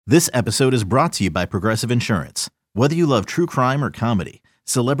This episode is brought to you by Progressive Insurance. Whether you love true crime or comedy,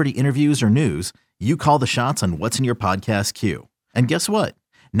 celebrity interviews or news, you call the shots on what's in your podcast queue. And guess what?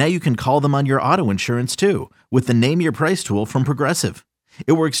 Now you can call them on your auto insurance too with the Name Your Price tool from Progressive.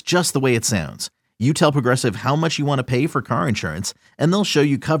 It works just the way it sounds. You tell Progressive how much you want to pay for car insurance, and they'll show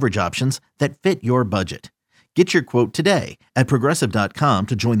you coverage options that fit your budget. Get your quote today at Progressive.com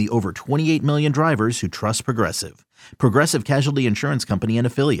to join the over 28 million drivers who trust Progressive. Progressive Casualty Insurance Company and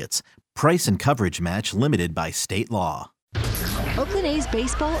Affiliates. Price and coverage match limited by state law. Oakland A's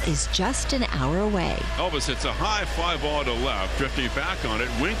baseball is just an hour away. Elvis hits a high fly ball to left, drifting back on it.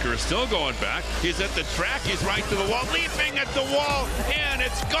 Winker still going back. He's at the track. He's right to the wall, leaping at the wall, and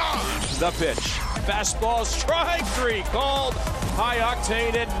it's gone. The pitch. Fastball, strike three, called high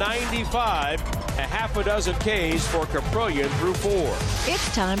octane at 95. A half a dozen Ks for Caprillion through 4.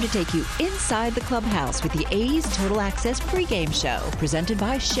 It's time to take you inside the clubhouse with the A's Total Access pregame show, presented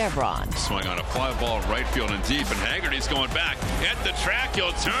by Chevron. Swing on a fly ball right field and deep, and Haggerty's going back. At the track,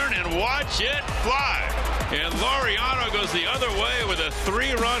 he'll turn and watch it fly. And Laureano goes the other way with a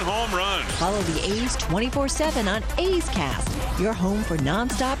 3-run home run. Follow the A's 24/7 on A's Cast, your home for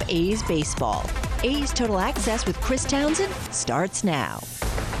nonstop A's baseball. A's Total Access with Chris Townsend starts now.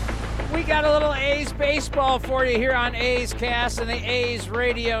 We got a little A's baseball for you here on A's Cast and the A's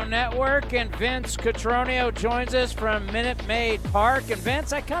Radio Network. And Vince Cotroneo joins us from Minute Maid Park. And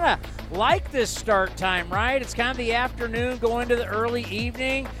Vince, I kind of like this start time, right? It's kind of the afternoon going to the early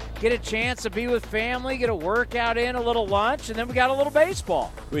evening. Get a chance to be with family, get a workout in, a little lunch, and then we got a little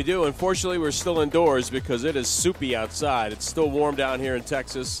baseball. We do. Unfortunately, we're still indoors because it is soupy outside. It's still warm down here in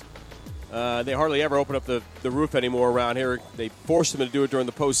Texas. They hardly ever open up the roof anymore around here. They forced them to do it during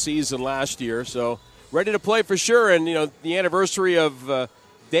the postseason last year. So ready to play for sure. And, you know, the anniversary of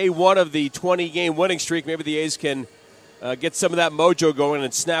day one of the 20-game winning streak, maybe the A's can get some of that mojo going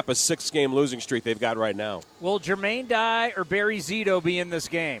and snap a 6-game losing streak they've got right now. Will Jermaine Dye or Barry Zito be in this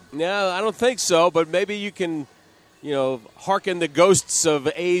game? No, I don't think so. But maybe you can, you know, hearken the ghosts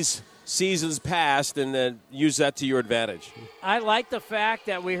of A's seasons past and then use that to your advantage. I like the fact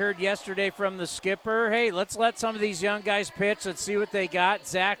that we heard yesterday from the skipper, hey, let's let some of these young guys pitch. Let's see what they got.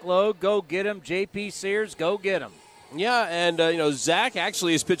 Zach Lowe, go get him. J.P. Sears, go get him. Yeah, and, you know, Zach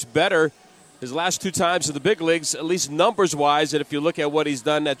actually has pitched better his last 2 times in the big leagues, at least numbers-wise, and if you look at what he's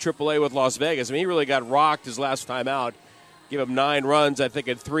done at AAA with Las Vegas. I mean, he really got rocked his last time out. Gave him 9 runs, I think,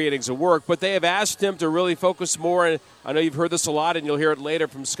 in 3 innings of work. But they have asked him to really focus more, and I know you've heard this a lot, and you'll hear it later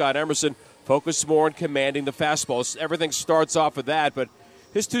from Scott Emerson, focus more on commanding the fastball. Everything starts off with that, but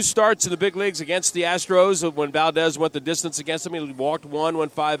his 2 starts in the big leagues against the Astros, when Valdez went the distance against him, he walked 1,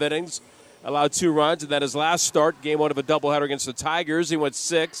 went 5 innings, allowed 2 runs, and then his last start, game 1 of a doubleheader against the Tigers, he went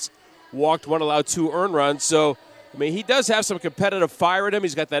 6, walked 1, allowed 2 earned runs. So, I mean, he does have some competitive fire in him.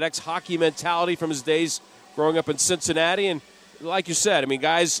 He's got that ex-hockey mentality from his days growing up in Cincinnati. And like you said, I mean,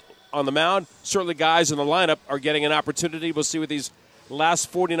 guys on the mound, certainly guys in the lineup are getting an opportunity. We'll see what these last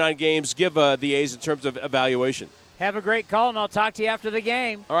 49 games give the A's in terms of evaluation. Have a great call, and I'll talk to you after the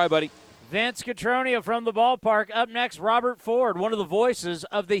game. All right, buddy. Vince Cotroneo from the ballpark. Up next, Robert Ford, one of the voices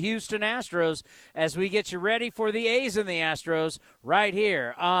of the Houston Astros, as we get you ready for the A's and the Astros right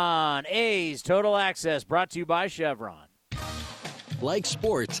here on A's Total Access, brought to you by Chevron. Like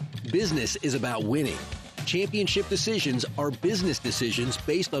sports, business is about winning. Championship decisions are business decisions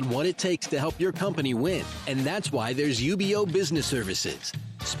based on what it takes to help your company win. And that's why there's UBO Business Services,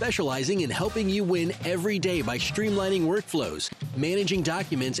 specializing in helping you win every day by streamlining workflows, managing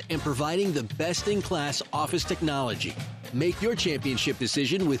documents, and providing the best-in-class office technology. Make your championship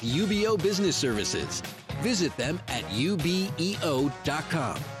decision with UBO Business Services. Visit them at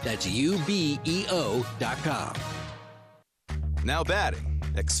ubeo.com. That's ubeo.com. Now batting,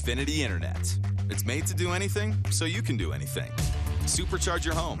 Xfinity Internet. It's made to do anything, so you can do anything. Supercharge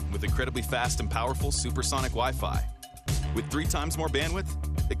your home with incredibly fast and powerful supersonic Wi-Fi. With 3 times more bandwidth,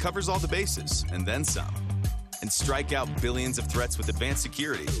 it covers all the bases, and then some. And strike out billions of threats with advanced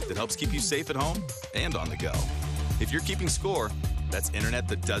security that helps keep you safe at home and on the go. If you're keeping score, that's internet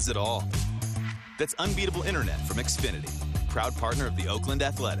that does it all. That's unbeatable internet from Xfinity, proud partner of the Oakland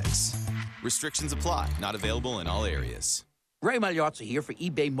Athletics. Restrictions apply, not available in all areas. Ray Magliozzi here for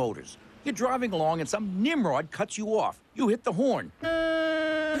eBay Motors. You're driving along and some nimrod cuts you off. You hit the horn.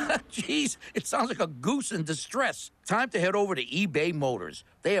 Jeez, it sounds like a goose in distress. Time to head over to eBay Motors.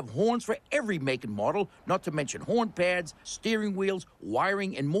 They have horns for every make and model, not to mention horn pads, steering wheels,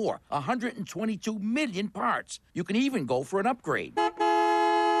 wiring, and more. 122 million parts. You can even go for an upgrade.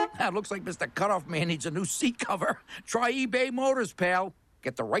 Now, it looks like Mr. Cutoff Man needs a new seat cover. Try eBay Motors, pal.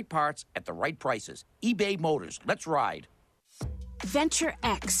 Get the right parts at the right prices. eBay Motors. Let's ride. Venture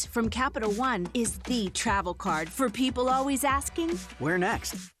X from Capital One is the travel card for people always asking, where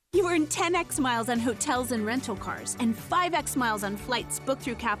next? You earn 10x miles on hotels and rental cars, and 5x miles on flights booked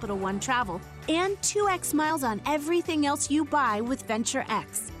through Capital One Travel, and 2x miles on everything else you buy with Venture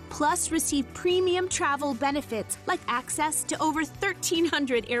X. Plus, receive premium travel benefits like access to over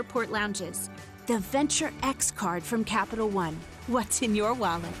 1,300 airport lounges. The Venture X card from Capital One. What's in your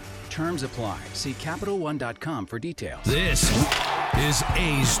wallet? Terms apply. See CapitalOne.com for details. This is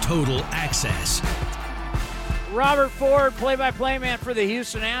A's Total Access. Robert Ford, play-by-play man for the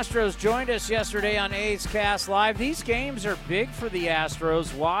Houston Astros, joined us yesterday on A's Cast Live. These games are big for the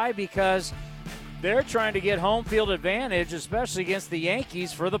Astros. Why? Because they're trying to get home field advantage, especially against the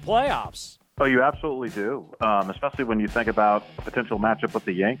Yankees for the playoffs. Oh, you absolutely do, especially when you think about a potential matchup with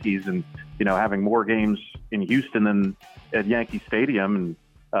the Yankees and, having more games in Houston than at Yankee Stadium.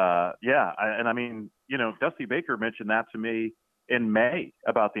 And, I mean, Dusty Baker mentioned that to me in May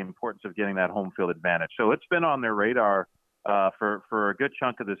about the importance of getting that home field advantage. So it's been on their radar for a good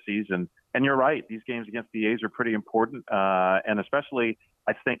chunk of the season. And you're right, these games against the A's are pretty important, and especially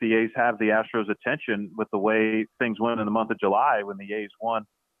I think the A's have the Astros' attention with the way things went in the month of July when the A's won,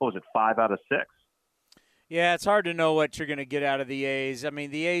 5 out of 6. Yeah, it's hard to know what you're going to get out of the A's. I mean,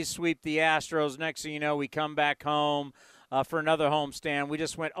 the A's sweep the Astros. Next thing you know, we come back home for another homestand. We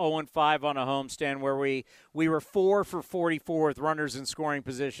just went 0-5 on a homestand where we were 4 for 44 with runners in scoring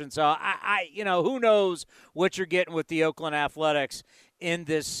position. So, who knows what you're getting with the Oakland Athletics in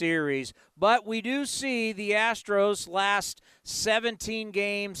this series. But we do see the Astros last 17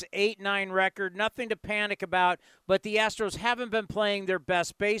 games, 8-9 record, nothing to panic about. But the Astros haven't been playing their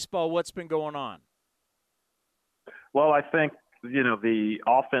best baseball. What's been going on? Well, I think, the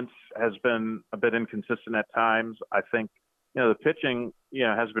offense has been a bit inconsistent at times. I think, the pitching,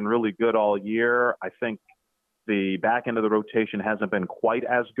 has been really good all year. I think the back end of the rotation hasn't been quite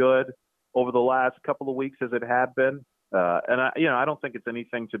as good over the last couple of weeks as it had been. I don't think it's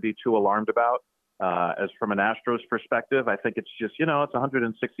anything to be too alarmed about. As from an Astros perspective, I think it's just, it's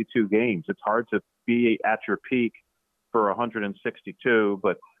 162 games. It's hard to be at your peak for 162,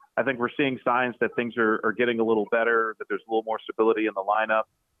 but I think we're seeing signs that things are getting a little better, that there's a little more stability in the lineup.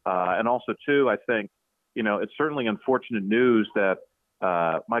 And also, too, I think, it's certainly unfortunate news that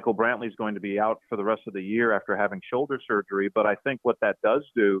Michael Brantley is going to be out for the rest of the year after having shoulder surgery. But I think what that does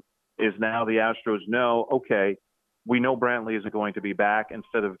do is now the Astros know, okay, we know Brantley isn't going to be back,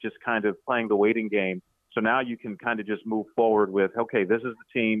 instead of just kind of playing the waiting game. So now you can kind of just move forward with, okay, this is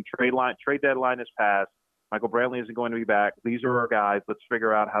the team. Trade deadline is passed. Michael Brantley isn't going to be back. These are our guys. Let's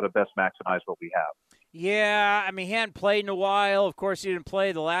figure out how to best maximize what we have. Yeah, I mean, he hadn't played in a while. Of course, he didn't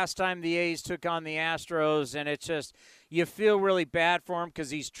play the last time the A's took on the Astros, and it's just you feel really bad for him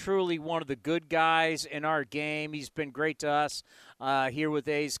because he's truly one of the good guys in our game. He's been great to us here with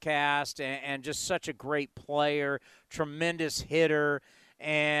A's Cast, and just such a great player, tremendous hitter.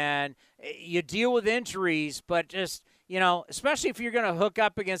 And you deal with injuries, but just – especially if you're going to hook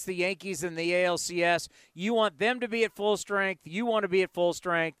up against the Yankees in the ALCS, you want them to be at full strength. You want to be at full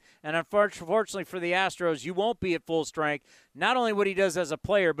strength. And unfortunately for the Astros, you won't be at full strength, not only what he does as a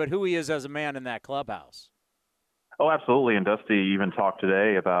player, but who he is as a man in that clubhouse. Oh, absolutely. And Dusty even talked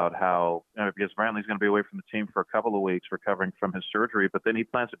today about how, because Brantley's going to be away from the team for a couple of weeks recovering from his surgery, but then he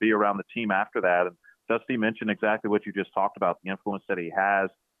plans to be around the team after that. And Dusty mentioned exactly what you just talked about, the influence that he has.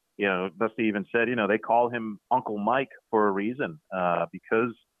 Dusty even said, they call him Uncle Mike for a reason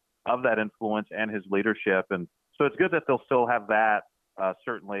because of that influence and his leadership. And so it's good that they'll still have that.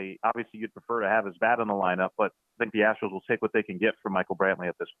 Certainly, obviously, you'd prefer to have his bat in the lineup, but I think the Astros will take what they can get from Michael Brantley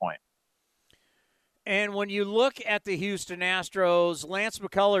at this point. And when you look at the Houston Astros, Lance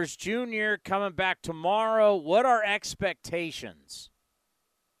McCullers Jr. coming back tomorrow, what are expectations?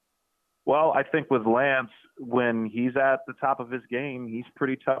 Well, I think with Lance, when he's at the top of his game, he's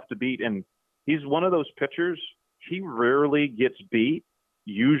pretty tough to beat. And he's one of those pitchers, he rarely gets beat.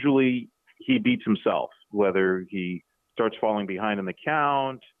 Usually he beats himself, whether he starts falling behind in the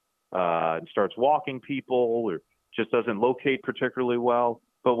count, and starts walking people, or just doesn't locate particularly well.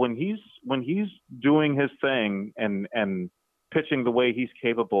 But when he's doing his thing and pitching the way he's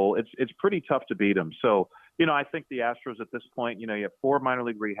capable, it's pretty tough to beat him. So, I think the Astros at this point, you have 4 minor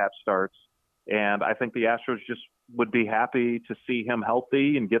league rehab starts. And I think the Astros just would be happy to see him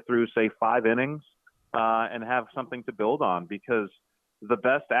healthy and get through, say, 5 innings and have something to build on, because the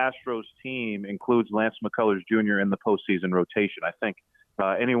best Astros team includes Lance McCullers Jr. in the postseason rotation. I think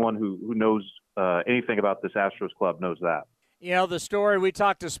anyone who knows anything about this Astros club knows that. The story, we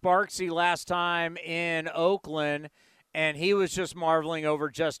talked to Sparksy last time in Oakland, and he was just marveling over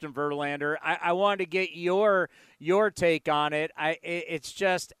Justin Verlander. I wanted to get your take on it. It's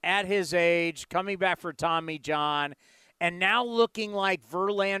just at his age, coming back for Tommy John, and now looking like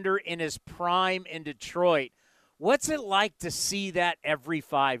Verlander in his prime in Detroit. What's it like to see that every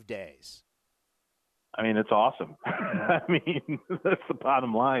 5 days? I mean, it's awesome. I mean, that's the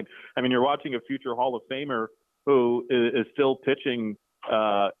bottom line. I mean, you're watching a future Hall of Famer who is still pitching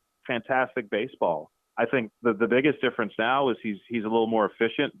fantastic baseball. I think the biggest difference now is he's a little more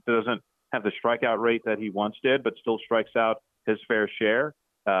efficient, doesn't have the strikeout rate that he once did, but still strikes out his fair share.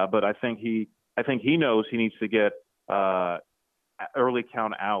 But I think he knows he needs to get early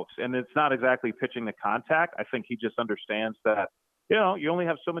count outs, and it's not exactly pitching the contact. I think he just understands that, you know, you only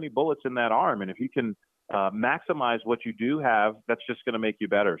have so many bullets in that arm, and if you can maximize what you do have, that's just going to make you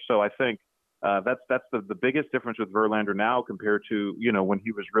better. So I think that's the biggest difference with Verlander now compared to, you know, when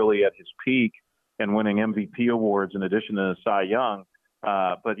he was really at his peak and winning MVP awards in addition to Cy Young.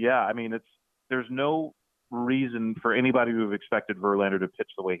 But yeah, I mean, there's no reason for anybody to have expected Verlander to pitch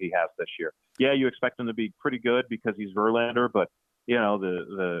the way he has this year. Yeah, you expect him to be pretty good because he's Verlander, but you know,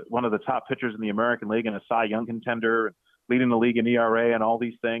 the one of the top pitchers in the American League and a Cy Young contender, leading the league in ERA and all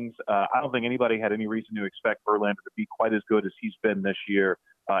these things. I don't think anybody had any reason to expect Verlander to be quite as good as he's been this year,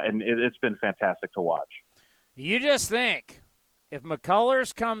 and it's been fantastic to watch. You just think if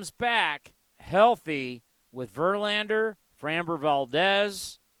McCullers comes back healthy with Verlander, Framber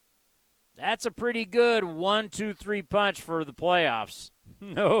Valdez, that's a pretty good 1-2-3 punch for the playoffs.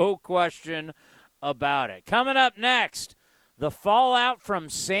 No question about it. Coming up next, the fallout from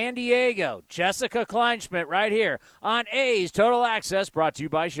San Diego. Jessica Kleinschmidt right here on A's Total Access, brought to you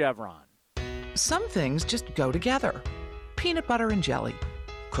by Chevron. Some things just go together. Peanut butter and jelly,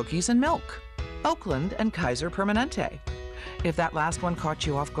 cookies and milk, Oakland and Kaiser Permanente. If that last one caught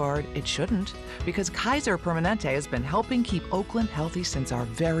you off guard, it shouldn't, because Kaiser Permanente has been helping keep Oakland healthy since our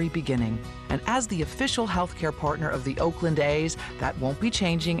very beginning. And as the official healthcare partner of the Oakland A's, that won't be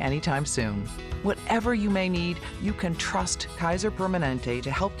changing anytime soon. Whatever you may need, you can trust Kaiser Permanente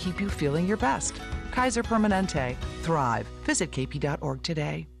to help keep you feeling your best. Kaiser Permanente. Thrive. Visit kp.org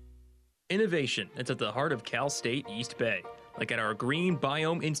today. Innovation is at the heart of Cal State East Bay. Like at our Green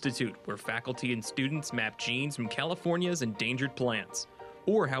Biome Institute, where faculty and students map genes from California's endangered plants.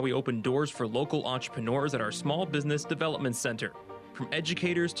 Or how we open doors for local entrepreneurs at our Small Business Development Center. From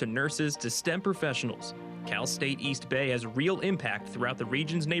educators to nurses to STEM professionals, Cal State East Bay has real impact throughout the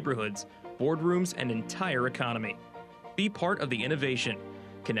region's neighborhoods, boardrooms, and entire economy. Be part of the innovation.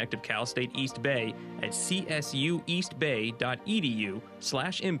 Connect with Cal State East Bay at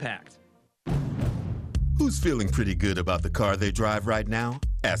csueastbay.edu/impact. Who's feeling pretty good about the car they drive right now?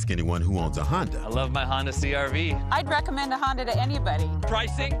 Ask anyone who owns a Honda. I love my Honda CR-V. I'd recommend a Honda to anybody.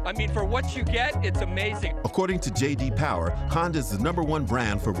 Pricing? I mean, for what you get, it's amazing. According to J.D. Power, Honda is the #1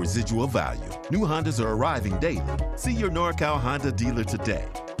 brand for residual value. New Hondas are arriving daily. See your NorCal Honda dealer today.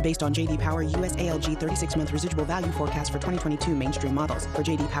 Based on J.D. Power U.S. ALG 36-month residual value forecast for 2022 mainstream models. For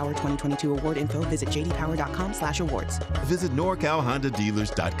J.D. Power 2022 award info, visit jdpower.com/awards. Visit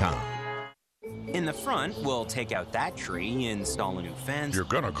NorCalHondaDealers.com. In the front, we'll take out that tree, install a new fence. You're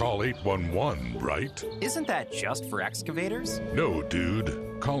gonna call 811, right? Isn't that just for excavators? No,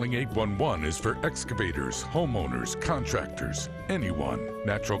 dude. Calling 811 is for excavators, homeowners, contractors, anyone.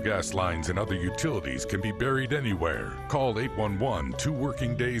 Natural gas lines and other utilities can be buried anywhere. Call 811 2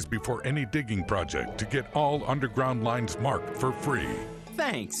 working days before any digging project to get all underground lines marked for free.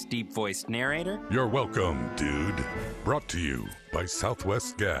 Thanks, deep-voiced narrator. You're welcome, dude. Brought to you by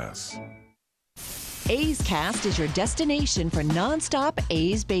Southwest Gas. A's Cast is your destination for nonstop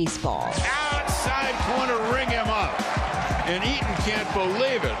A's baseball. Outside corner, ring him up. And Eaton can't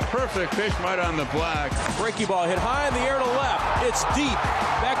believe it. Perfect pitch right on the black. Breaking ball hit high in the air to left. It's deep.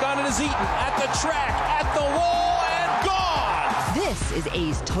 Back on it is Eaton. At the track, at the wall, and gone! This is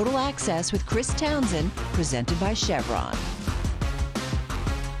A's Total Access with Chris Townsend, presented by Chevron.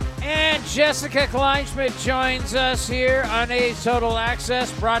 And Jessica Kleinschmidt joins us here on A's Total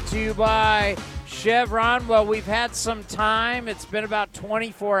Access, brought to you by Chevron. Well, we've had some time. It's been about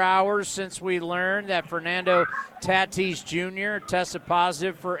 24 hours since we learned that Fernando Tatis Jr. tested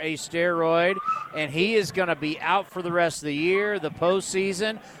positive for a steroid, and he is going to be out for the rest of the year, the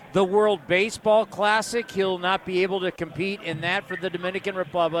postseason. The World Baseball Classic, he'll not be able to compete in that for the Dominican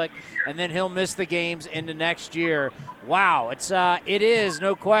Republic, and then he'll miss the games into next year. Wow, it is,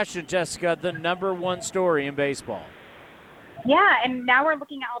 no question, Jessica, the #1 story in baseball. Yeah, and now we're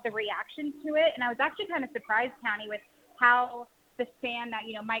looking at all the reactions to it, and I was actually kind of surprised, County, with how the stand that,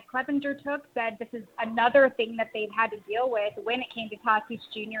 Mike Clevenger took said this is another thing that they've had to deal with when it came to Tatis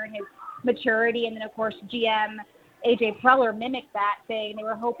Jr. and his maturity, and then, of course, GM A.J. Preller mimicked that, saying they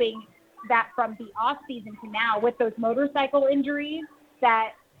were hoping that from the off season to now, with those motorcycle injuries,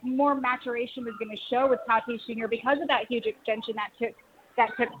 that more maturation was going to show with Tatis Jr. because of that huge extension that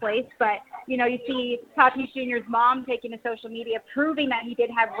took place. But, you see Tatis Jr.'s mom taking to social media proving that he did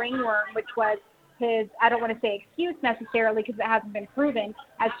have ringworm, which was his, I don't want to say excuse necessarily because it hasn't been proven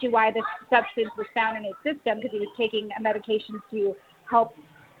as to why this substance was found in his system, because he was taking a medication to help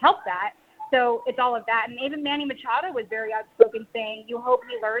that. So it's all of that. And even Manny Machado was very outspoken, saying you hope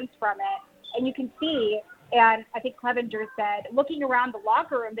he learns from it. And you can see, and I think Clevenger said, looking around the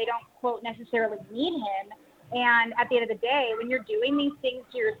locker room, they don't, quote, necessarily need him. And at the end of the day, when you're doing these things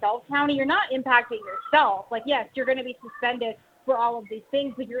to yourself, Tony, you're not impacting yourself. Like, yes, you're going to be suspended for all of these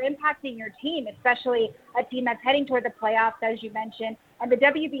things, but you're impacting your team, especially a team that's heading toward the playoffs, as you mentioned. And the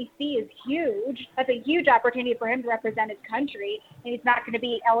WBC is huge. That's a huge opportunity for him to represent his country, and he's not going to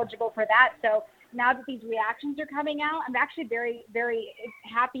be eligible for that. So now that these reactions are coming out, I'm actually very, very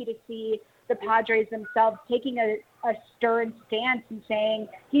happy to see the Padres themselves taking a stern stance and saying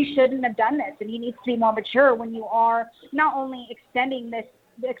he shouldn't have done this, and he needs to be more mature when you are not only extending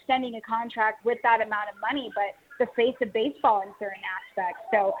a contract with that amount of money, but the face of baseball in certain aspects.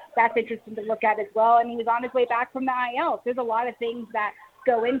 So that's interesting to look at as well. And he was on his way back from the IL. So there's a lot of things that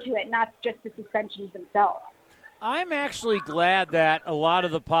go into it, not just the suspensions themselves. I'm actually glad that a lot of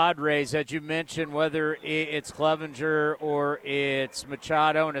the Padres that you mentioned, whether it's Clevenger or it's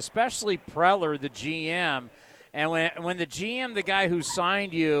Machado, and especially Preller, the GM, and when the GM, the guy who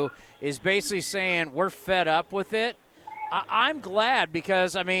signed you, is basically saying we're fed up with it, I'm glad,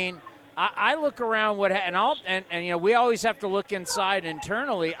 because, I mean, I look around and we always have to look inside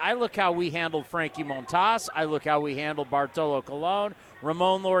internally. I look how we handled Frankie Montas. I look how we handled Bartolo Colon,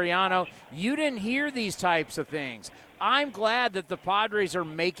 Ramon Laureano. You didn't hear these types of things. I'm glad that the Padres are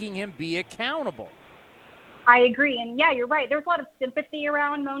making him be accountable. I agree. And, yeah, you're right. There's a lot of sympathy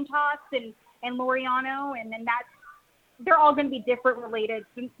around Montas and Laureano, and then they're all going to be different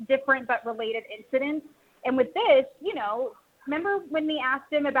but related incidents. And with this, remember when we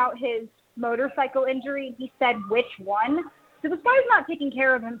asked him about his motorcycle injury, he said which one? So this guy's not taking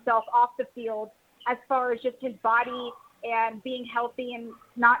care of himself off the field as far as just his body and being healthy and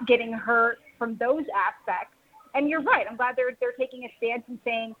not getting hurt from those aspects. And you're right. I'm glad they're taking a stance and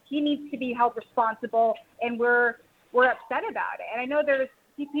saying he needs to be held responsible, and we're upset about it. And I know there's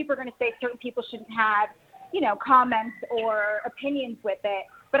people are going to say certain people shouldn't have, comments or opinions with it,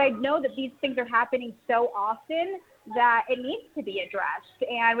 but I know that these things are happening so often that it needs to be addressed.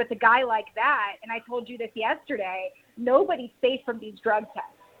 And with a guy like that, and I told you this yesterday, nobody's safe from these drug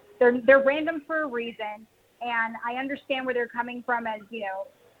tests. They're random for a reason, and I understand where they're coming from as,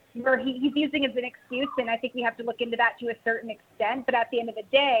 where he's using as an excuse, and I think we have to look into that to a certain extent. But at the end of the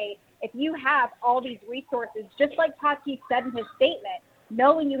day, if you have all these resources, just like Tatis said in his statement,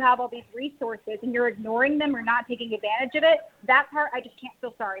 knowing you have all these resources and you're ignoring them or not taking advantage of it, that part I just can't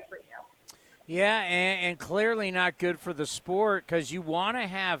feel sorry for you. Yeah, and clearly not good for the sport, because you want to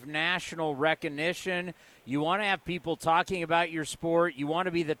have national recognition. You want to have people talking about your sport. You want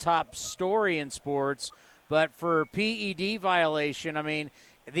to be the top story in sports. But for PED violation, I mean,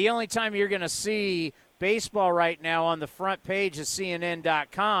 the only time you're going to see baseball right now on the front page of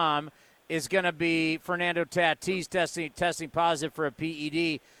CNN.com is going to be Fernando Tatis testing positive for a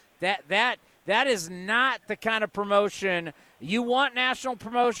PED. That is not the kind of promotion you want. National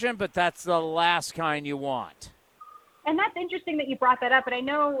promotion, but that's the last kind you want. And that's interesting that you brought that up. And I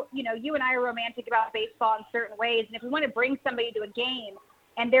know, you and I are romantic about baseball in certain ways. And if we want to bring somebody to a game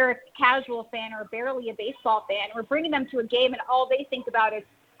and they're a casual fan or barely a baseball fan, we're bringing them to a game and all they think about is,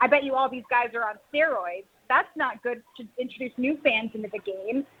 I bet you all these guys are on steroids. That's not good to introduce new fans into the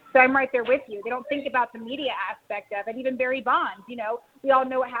game. So I'm right there with you. They don't think about the media aspect of it. Even Barry Bonds, we all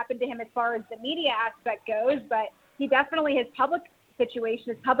know what happened to him as far as the media aspect goes, but he definitely, his public situation,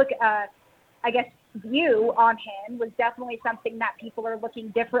 his public, view on him was definitely something that people are looking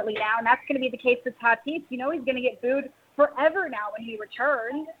differently now. And that's going to be the case with Tatis. He's going to get booed forever now when he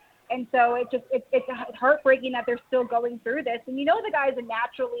returns. And so it's heartbreaking that they're still going through this. And the guy's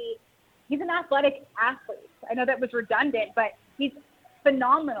he's an athletic athlete. I know that was redundant, but he's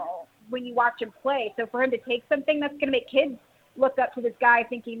phenomenal when you watch him play. So for him to take something that's going to make kids look up to this guy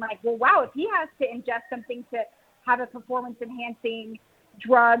thinking like, well, wow, if he has to ingest something to have a performance-enhancing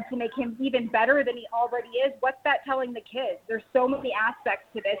drug to make him even better than he already is, what's that telling the kids? There's so many aspects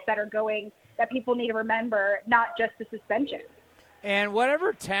to this that people need to remember, not just the suspension. And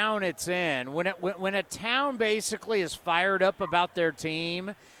whatever town it's in, when a town basically is fired up about their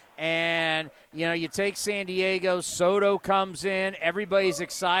team, and, you take San Diego, Soto comes in, everybody's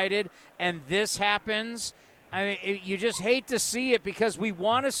excited, and this happens, I mean, you just hate to see it because we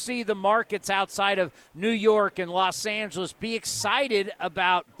want to see the markets outside of New York and Los Angeles be excited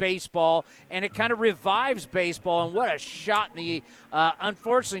about baseball, and it kind of revives baseball. And what a shot in the,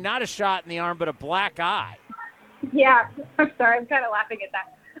 unfortunately, not a shot in the arm, but a black eye. Yeah, I'm sorry. I'm kind of laughing at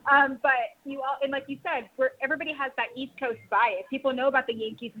that. But you all, and like you said, everybody has that East Coast bias. People know about the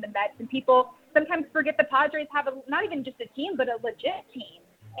Yankees and the Mets, and people sometimes forget the Padres have not even just a team, but a legit team.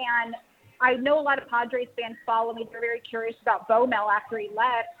 And I know a lot of Padres fans follow me. They're very curious about Bomel after he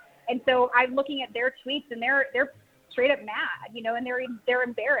left. And so I'm looking at their tweets, and they're straight up mad, and they're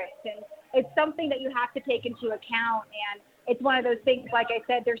embarrassed. And it's something that you have to take into account. And it's one of those things, like I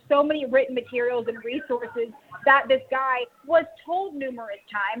said, there's so many written materials and resources that this guy was told numerous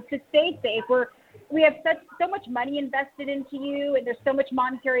times to stay safe. We have so much money invested into you, and there's so much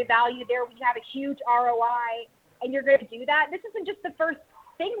monetary value there. We have a huge ROI, and you're going to do that. This isn't just the first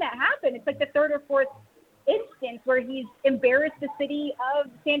thing that happened. It's like the third or fourth instance where he's embarrassed the city of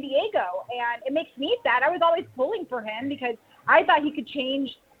San Diego, and it makes me sad. I was always pulling for him because I thought he could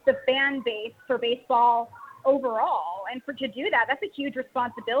change the fan base for baseball overall, and to do that, that's a huge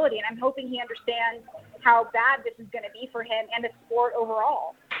responsibility, and I'm hoping he understands how bad this is going to be for him and the sport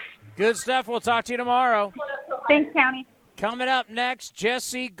overall. Good stuff. We'll talk to you tomorrow. Thanks, County. Coming up next,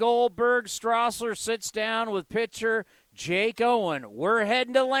 Jesse Goldberg Strassler sits down with pitcher Jake Owen. We're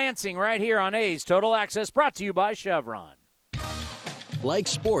heading to Lansing right here on A's Total Access, brought to you by Chevron. Like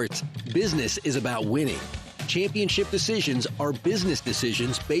sports, business is about winning. Championship decisions are business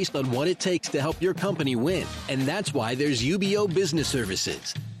decisions based on what it takes to help your company win. And that's why there's UBO Business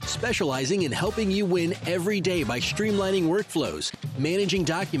Services, specializing in helping you win every day by streamlining workflows, managing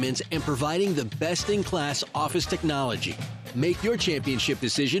documents, and providing the best-in-class office technology. Make your championship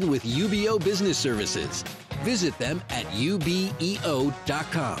decision with UBO Business Services. Visit them at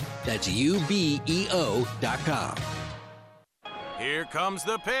ubeo.com. That's ubeo.com. Here comes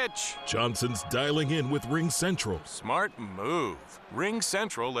the pitch. Johnson's dialing in with Ring Central. Smart move. Ring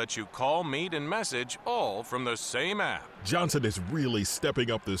Central lets you call, meet, and message all from the same app. Johnson is really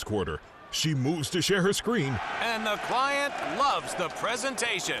stepping up this quarter. She moves to share her screen. And the client loves the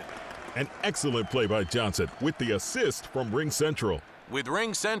presentation. An excellent play by Johnson with the assist from Ring Central. With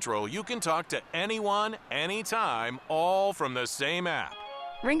Ring Central, you can talk to anyone, anytime, all from the same app.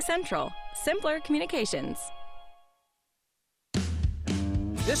 Ring Central. Simpler communications.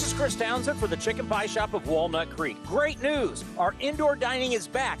 This is Chris Townsend for the Chicken Pie Shop of Walnut Creek. Great news! Our indoor dining is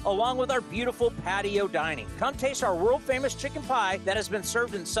back, along with our beautiful patio dining. Come taste our world-famous chicken pie that has been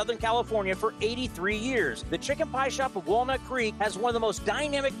served in Southern California for 83 years. The Chicken Pie Shop of Walnut Creek has one of the most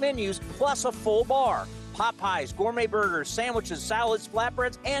dynamic menus, plus a full bar. Pot pies, gourmet burgers, sandwiches, salads,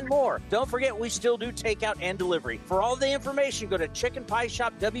 flatbreads, and more. Don't forget, we still do takeout and delivery. For all the information, go to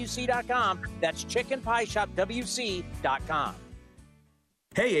chickenpieshopwc.com. That's chickenpieshopwc.com.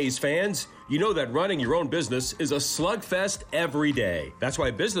 Hey, A's fans. You know that running your own business is a slugfest every day. That's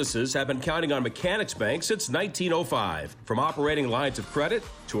why businesses have been counting on Mechanics Bank since 1905. From operating lines of credit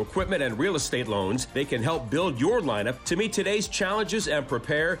to equipment and real estate loans, they can help build your lineup to meet today's challenges and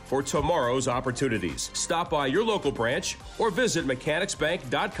prepare for tomorrow's opportunities. Stop by your local branch or visit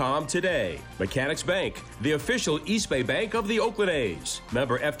mechanicsbank.com today. Mechanics Bank, the official East Bay bank of the Oakland A's.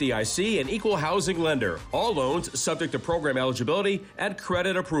 Member FDIC and equal housing lender. All loans subject to program eligibility and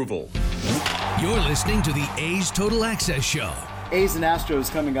credit approval. You're listening to the A's Total Access Show. A's and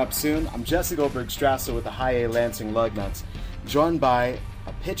Astros coming up soon. I'm Jesse Goldberg Strassler with the High A Lansing Lugnuts, joined by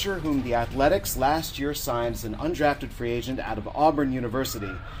a pitcher whom the Athletics last year signed as an undrafted free agent out of Auburn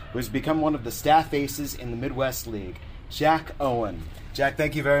University, who has become one of the staff aces in the Midwest League, Jack Owen. Jack,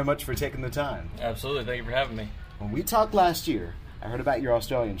 thank you very much for taking the time. Absolutely. Thank you for having me. When we talked last year, I heard about your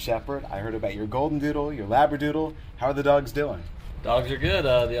Australian Shepherd. I heard about your Golden Doodle, your Labradoodle. How are the dogs doing? Dogs are good.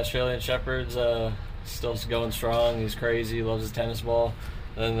 The Australian Shepherd's still going strong. He's crazy. He loves his tennis ball.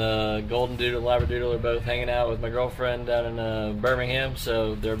 And the Golden Doodle and Labradoodle are both hanging out with my girlfriend down in Birmingham,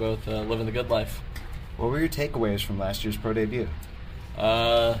 so they're both living the good life. What were your takeaways from last year's pro debut?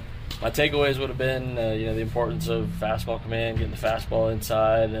 My takeaways would have been, the importance of fastball command, getting the fastball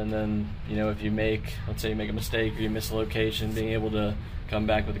inside, and then, if you let's say you make a mistake or you miss a location, being able to come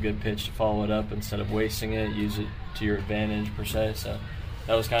back with a good pitch to follow it up instead of wasting it, use it to your advantage per se. So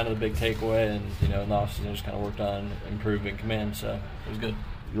that was kind of the big takeaway, and in the offseason I just kind of worked on improving command, so it was good.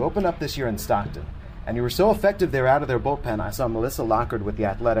 You opened up this year in Stockton, and you were so effective there out of their bullpen. I saw Melissa Lockard with the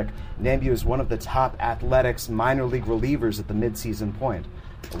Athletic name you as one of the top Athletics minor league relievers at the midseason point.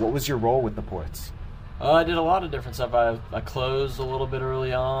 What was your role with the Ports? I did a lot of different stuff. I closed a little bit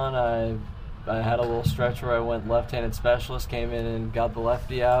early on. I I had a little stretch where I went left-handed specialist, came in and got the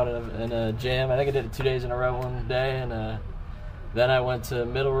lefty out in a jam. I think I did it 2 days in a row one day, and then I went to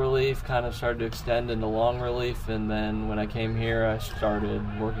middle relief, kind of started to extend into long relief, and then when I came here, I started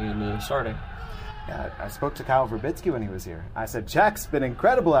working into starting. Yeah, I spoke to Kyle Verbitsky when he was here. I said, Jack's been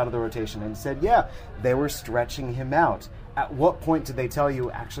incredible out of the rotation, and he said, yeah, they were stretching him out. At what point did they tell you,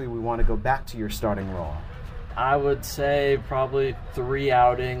 actually, we want to go back to your starting role? I would say probably 3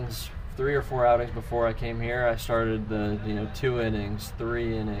 or 4 outings before I came here. I started the 2 innings,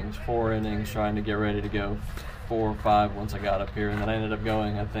 3 innings, 4 innings, trying to get ready to go 4 or 5 once I got up here, and then I ended up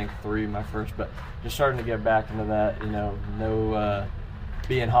going, I think, 3 my first. But just starting to get back into that, no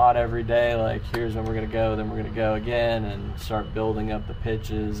being hot every day, like here's when we're going to go, then we're going to go again, and start building up the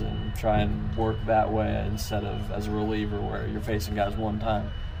pitches and try and work that way instead of as a reliever where you're facing guys one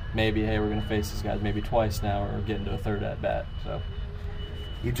time. Maybe, hey, we're going to face these guys maybe twice now or get into a third at-bat. So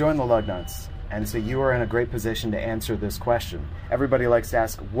you joined the Lugnuts, and so you are in a great position to answer this question. Everybody likes to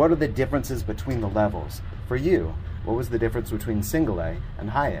ask, what are the differences between the levels? For you, what was the difference between single A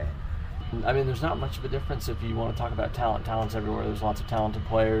and high A? I mean, there's not much of a difference if you want to talk about talent. Talent's everywhere. There's lots of talented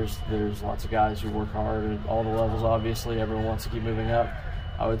players. There's lots of guys who work hard at all the levels, obviously. Everyone wants to keep moving up.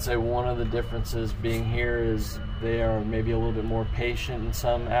 I would say one of the differences being here is they are maybe a little bit more patient in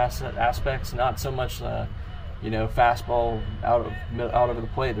some aspects. Not so much, fastball out over the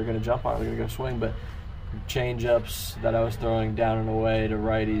plate. They're going to jump on it. They're going to go swing. But change-ups that I was throwing down and away to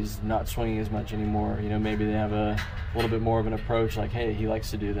righties, not swinging as much anymore. Maybe they have a little bit more of an approach like, hey, he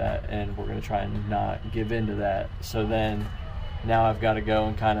likes to do that, and we're going to try and not give in to that. So then now I've got to go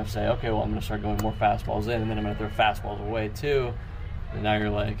and kind of say, okay, well, I'm going to start going more fastballs in, and then I'm going to throw fastballs away too. And now you're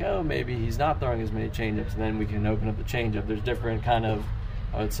like, oh, maybe he's not throwing as many change-ups, and then we can open up the change-up. There's different kind of,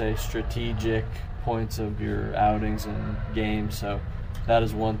 I would say, strategic points of your outings and games. So that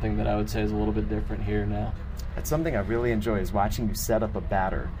is one thing that I would say is a little bit different here now. That's something I really enjoy is watching you set up a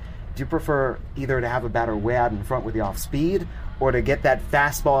batter. Do you prefer either to have a batter way out in front with the off speed or to get that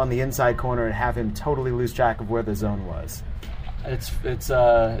fastball on the inside corner and have him totally lose track of where the zone was? It's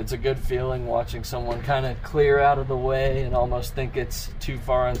a good feeling watching someone kind of clear out of the way and almost think it's too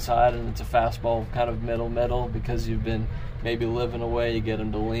far inside and it's a fastball kind of middle because you've been maybe living away. You get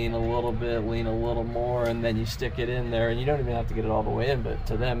them to lean a little bit, lean a little more, and then you stick it in there, and you don't even have to get it all the way in, but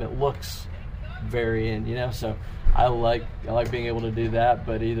to them it looks very in, so I like being able to do that.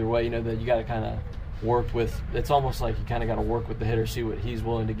 But either way, that you got to kind of work with, it's almost like you kind of got to work with the hitter, see what he's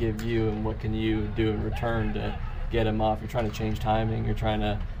willing to give you and what can you do in return to get him off. You're trying to change timing, you're trying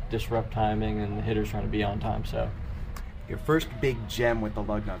to disrupt timing, and the hitter's trying to be on time. So your first big gem with the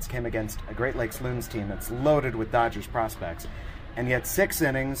Lugnuts came against a Great Lakes Loons team that's loaded with Dodgers prospects. And yet 6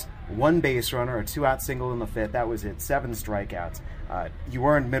 innings, 1 base runner, a 2-out single in the 5th. That was it, 7 strikeouts. You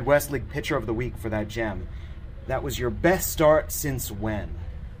earned Midwest League Pitcher of the Week for that gem. That was your best start since when?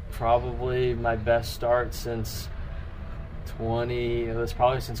 Probably my best start since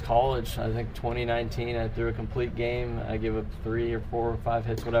since college. I think 2019 I threw a complete game. I gave up 3 or 4 or 5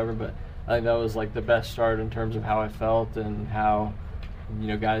 hits, whatever, but I think that was like the best start in terms of how I felt and how,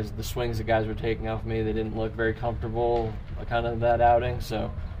 the swings that guys were taking off me, they didn't look very comfortable, kind of that outing.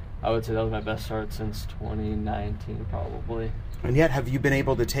 So I would say that was my best start since 2019 probably. And yet, have you been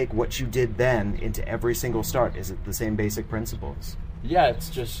able to take what you did then into every single start? Is it the same basic principles? Yeah, it's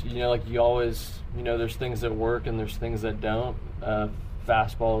just, like you always, there's things that work and there's things that don't.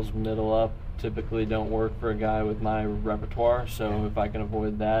 Fastballs middle up typically don't work for a guy with my repertoire, so if I can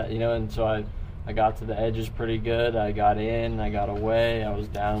avoid that, and so I got to the edges pretty good. I got in, I got away, I was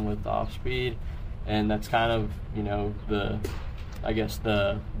down with off speed, and that's kind of,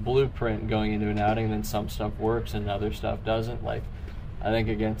 the blueprint going into an outing. And then some stuff works and other stuff doesn't. Like, I think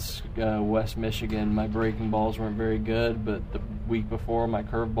against West Michigan, my breaking balls weren't very good, but the week before, my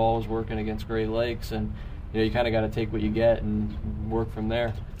curve ball was working against Great Lakes, and you kind of got to take what you get and work from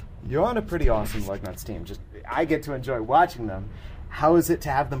there. You're on a pretty awesome Lugnuts team. I get to enjoy watching them. How is it to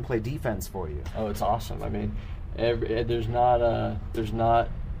have them play defense for you? Oh, it's awesome. I mean, there's not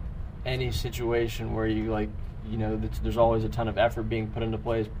any situation where you there's always a ton of effort being put into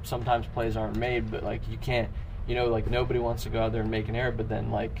plays. Sometimes plays aren't made, but you can't. Nobody wants to go out there and make an error, but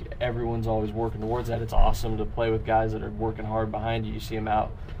then everyone's always working towards that. It's awesome to play with guys that are working hard behind you. You see them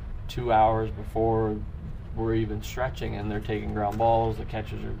out 2 hours before we're even stretching, and they're taking ground balls. The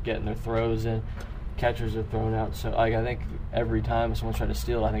catchers are getting their throws in. Catchers are thrown out. So I think every time someone's trying to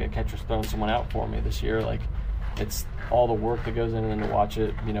steal, I think a catcher's thrown someone out for me this year. It's all the work that goes in, and then to watch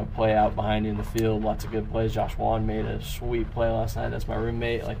it, play out behind you in the field. Lots of good plays. Josh Wan made a sweet play last night. That's my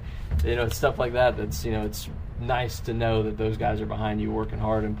roommate. It's stuff like that. That's it's nice to know that those guys are behind you working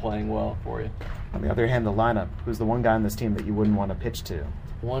hard and playing well for you. On the other hand, the lineup, who's the one guy on this team that you wouldn't want to pitch to?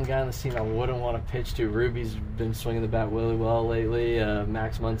 One guy on this team I wouldn't want to pitch to. Ruby's been swinging the bat really well lately.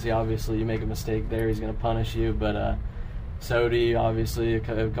 Max Muncy, obviously, you make a mistake there, he's going to punish you. But Sodi, obviously, a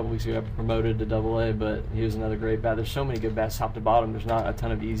couple weeks ago got promoted to AA, but he was another great bat. There's so many good bats top to bottom. There's not a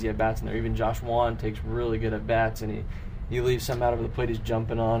ton of easy at-bats in there. Even Josh Wan takes really good at-bats, and he leaves some out over the plate, he's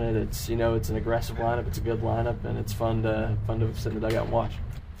jumping on it. It's it's an aggressive lineup, it's a good lineup, and it's fun to sit in the dugout and watch.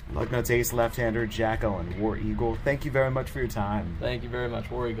 Lugnuts ace left-hander Jack Owen, War Eagle. Thank you very much for your time. Thank you very much,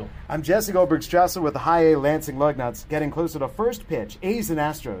 War Eagle. I'm Jesse Goldberg-Strasser with the High A Lansing Lugnuts, getting closer to first pitch, A's and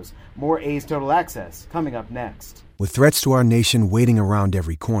Astros. More A's Total Access coming up next. With threats to our nation waiting around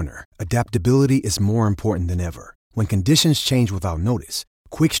every corner, adaptability is more important than ever. When conditions change without notice,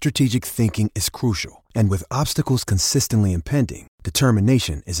 quick strategic thinking is crucial. And with obstacles consistently impending,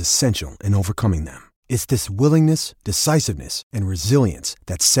 determination is essential in overcoming them. It's this willingness, decisiveness, and resilience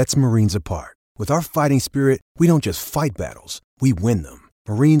that sets Marines apart. With our fighting spirit, we don't just fight battles, we win them.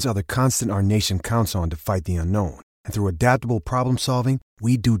 Marines are the constant our nation counts on to fight the unknown. And through adaptable problem solving,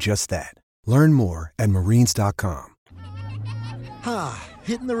 we do just that. Learn more at Marines.com.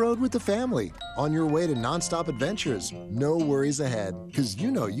 Hitting the road with the family. On your way to nonstop adventures. No worries ahead, because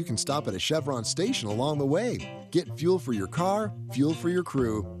you can stop at a Chevron station along the way. Get fuel for your car, fuel for your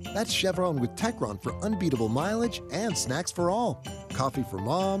crew. That's Chevron with Techron for unbeatable mileage and snacks for all. Coffee for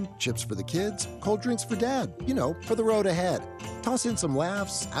mom, chips for the kids, cold drinks for dad. For the road ahead. Toss in some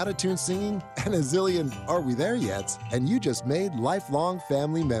laughs, out-of-tune singing, and a zillion "Are we there yet?" And you just made lifelong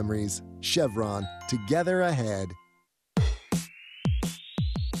family memories. Chevron, together ahead.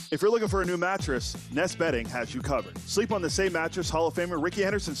 If you're looking for a new mattress, Nest Bedding has you covered. Sleep on the same mattress Hall of Famer Ricky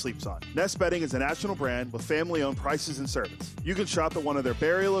Henderson sleeps on. Nest Bedding is a national brand with family-owned prices and service. You can shop at one of their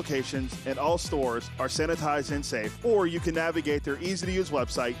Barrie locations, and all stores are sanitized and safe, or you can navigate their easy-to-use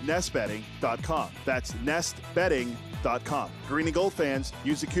website, nestbedding.com. That's nestbedding.com. Green and Gold fans,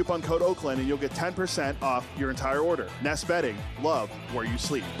 use the coupon code Oakland and you'll get 10% off your entire order. Nest Bedding, love where you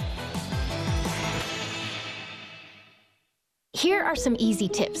sleep. Here are some easy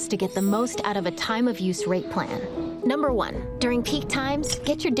tips to get the most out of a time-of-use rate plan. Number 1, during peak times,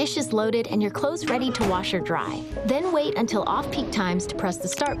 get your dishes loaded and your clothes ready to wash or dry. Then wait until off-peak times to press the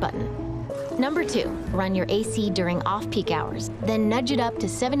start button. Number 2, run your AC during off-peak hours. Then nudge it up to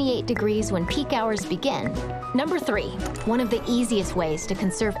 78 degrees when peak hours begin. Number 3, one of the easiest ways to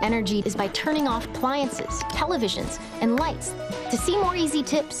conserve energy is by turning off appliances, televisions, and lights. To see more easy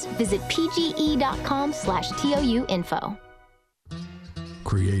tips, visit pge.com/TOUinfo.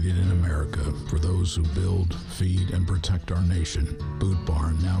 Created in America for those who build, feed, and protect our nation, Boot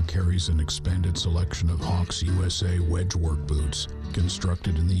Barn now carries an expanded selection of Hawks USA wedge work boots,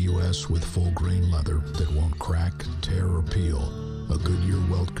 constructed in the U.S. with full-grain leather that won't crack, tear, or peel, a Goodyear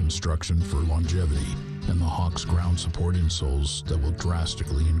welt construction for longevity, and the Hawks ground support insoles that will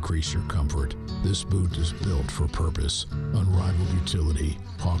drastically increase your comfort. This boot is built for purpose, unrivaled utility.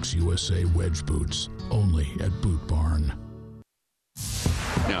 Hawks USA wedge boots, only at Boot Barn.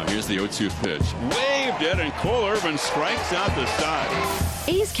 Now here's the 0-2 pitch. Waved it, and Cole Irvin strikes out the side.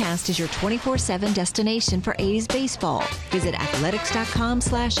 A's Cast is your 24/7 destination for A's baseball. Visit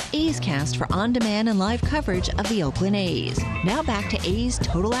athletics.com/A's Cast for on-demand and live coverage of the Oakland A's. Now back to A's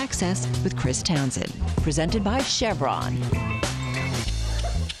Total Access with Chris Townsend. Presented by Chevron.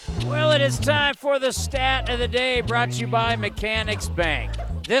 Well, it is time for the stat of the day, brought to you by Mechanics Bank.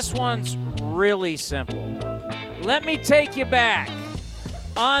 This one's really simple. Let me take you back.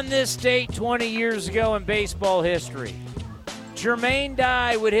 On this date 20 years ago in baseball history, Jermaine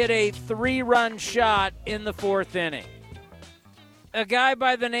Dye would hit a 3-run shot in the 4th inning. A guy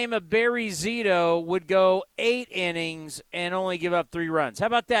by the name of Barry Zito would go 8 innings and only give up 3 runs. How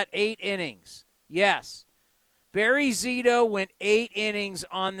about that, 8 innings? Yes. Barry Zito went 8 innings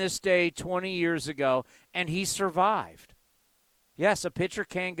on this day 20 years ago, and he survived. Yes, a pitcher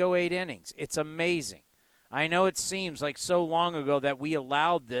can go 8 innings. It's amazing. I know it seems like so long ago that we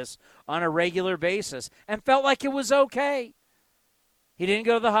allowed this on a regular basis and felt like it was okay. He didn't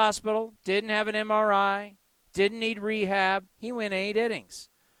go to the hospital, didn't have an MRI, didn't need rehab. He went 8 innings.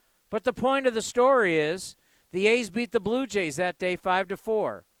 But the point of the story is the A's beat the Blue Jays that day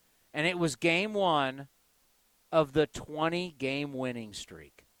 5-4, and it was game 1 of the 20-game winning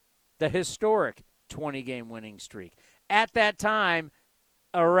streak, the historic 20-game winning streak. At that time,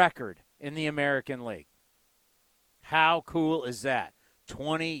 a record in the American League. How cool is that?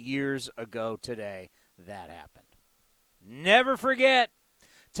 20 years ago today, that happened. Never forget.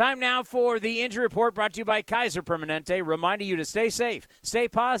 Time now for the injury report, brought to you by Kaiser Permanente, reminding you to stay safe, stay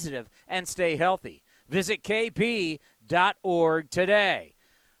positive, and stay healthy. Visit kp.org today.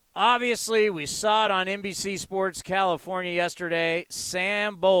 Obviously, we saw it on NBC Sports California yesterday.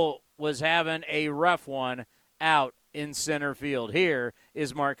 Sam Bolt was having a rough one out in center field. Here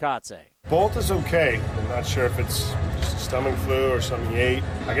is Mark Kotze. Bolt is okay. I'm not sure if it's just a stomach flu or something he ate.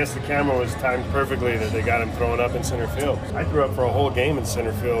 I guess the camera was timed perfectly that they got him thrown up in center field. I threw up for a whole game in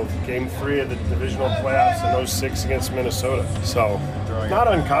center field. Game 3 of the divisional playoffs in 06 against Minnesota. So, not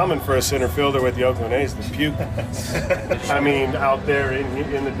uncommon for a center fielder with the Oakland A's to puke. I mean, out there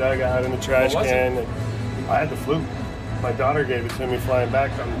in the dugout, in the trash can. I had the flu. My daughter gave it to me flying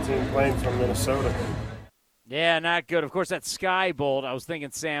back on the team plane from Minnesota. Yeah, not good. Of course, that Sky Bolt, I was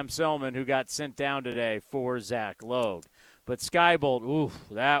thinking Sam Selman, who got sent down today for Zach Logue. But Sky Bolt, oof,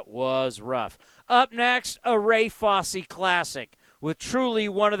 that was rough. Up next, a Ray Fosse classic with truly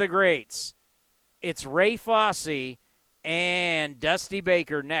one of the greats. It's Ray Fosse and Dusty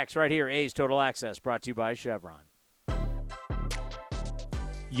Baker next, right here. A's Total Access, brought to you by Chevron.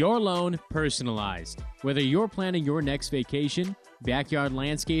 Your loan personalized. Whether you're planning your next vacation, backyard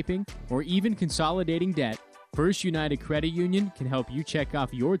landscaping, or even consolidating debt, First United Credit Union can help you check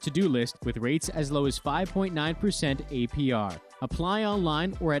off your to-do list with rates as low as 5.9% APR. Apply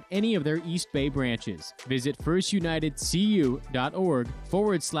online or at any of their East Bay branches. Visit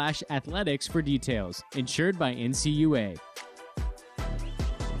firstunitedcu.org/athletics for details. Insured by NCUA.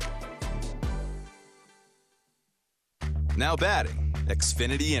 Now batting,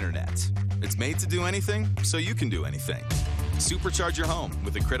 Xfinity Internet. It's made to do anything, so you can do anything. Supercharge your home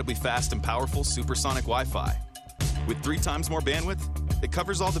with incredibly fast and powerful supersonic Wi-Fi. With 3 times more bandwidth, it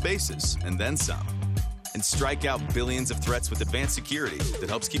covers all the bases and then some. And strike out billions of threats with advanced security that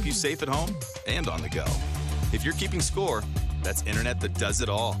helps keep you safe at home and on the go. If you're keeping score, that's internet that does it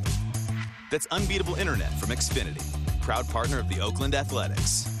all. That's unbeatable internet from Xfinity, proud partner of the Oakland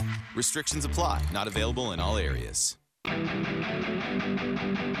Athletics. Restrictions apply, not available in all areas.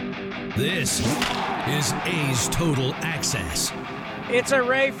 This is A's Total Access. It's a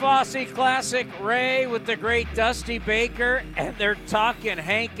Ray Fosse classic. Ray with the great Dusty Baker, and they're talking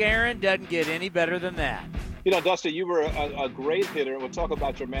Hank Aaron. Doesn't get any better than that. You know, Dusty, you were a great hitter. We'll talk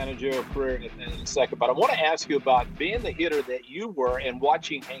about your managerial career in a second, but I want to ask you about being the hitter that you were and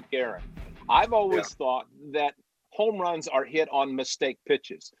watching Hank Aaron. I've always thought that home runs are hit on mistake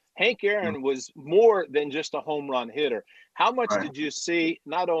pitches. Hank Aaron was more than just a home run hitter. How much did you see,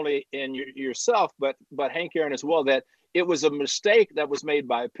 not only in yourself, but Hank Aaron as well, that it was a mistake that was made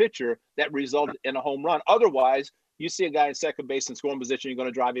by a pitcher that resulted in a home run? Otherwise, you see a guy in second base in scoring position, you're going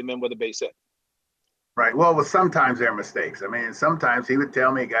to drive him in with a base hit. Right. Well, sometimes there are mistakes. I mean, sometimes he would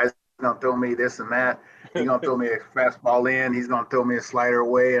tell me, guys, he's going to throw me this and that. He's going to throw me a fastball in. He's going to throw me a slider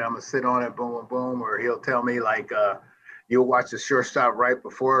away, and I'm going to sit on it, boom, boom, boom. Or he'll tell me, like, you'll watch the shortstop right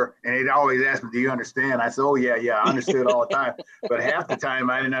before, and he'd always ask me, do you understand? I said, oh, yeah, I understood all the time. But half the time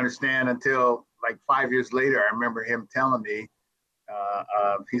I didn't understand until like 5 years later. I remember him telling me,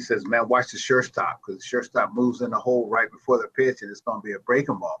 he says, man, watch the shortstop, because the shortstop moves in the hole right before the pitch, and it's going to be a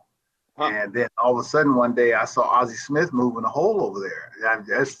breaking ball. And then all of a sudden one day I saw Ozzie Smith move in the hole over there.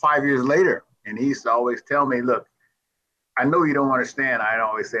 That's 5 years later. And he used to always tell me, look, I know you don't understand. I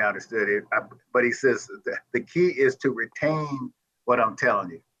always say I understood it. But he says the key is to retain what I'm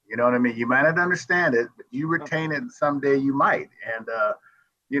telling you. You know what I mean? You might not understand it, but you retain it, and someday you might. And,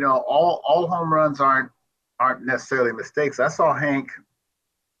 you know, all home runs aren't necessarily mistakes. I saw Hank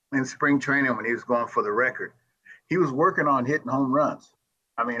in spring training when he was going for the record. He was working on hitting home runs.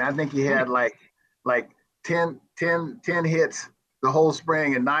 I mean, I think he had like 10 hits the whole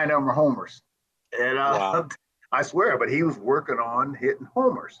spring, and 9 of them were homers. And wow. I swear, but he was working on hitting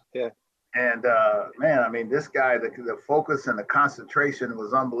homers. Yeah. And, man, I mean, this guy, the focus and the concentration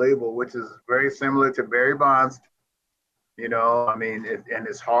was unbelievable, which is very similar to Barry Bonds. You know, I mean, and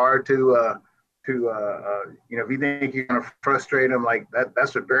it's hard to you know, if you think you're going to frustrate him like that,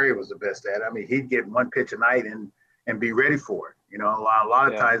 that's what Barry was the best at. I mean, he'd get one pitch a night and be ready for it. You know, a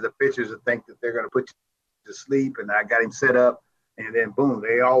lot of times the pitchers would think that they're going to put you to sleep, and I got him set up, and then boom,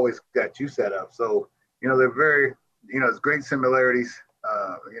 they always got you set up. So, you know, they're very, you know, it's great similarities,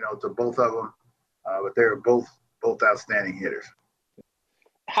 you know, to both of them, but they're both outstanding hitters.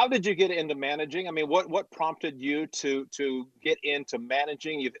 How did you get into managing? I mean, what prompted you to get into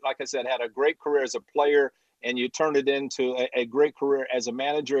managing? You've, like I said, had a great career as a player, and you turned it into a great career as a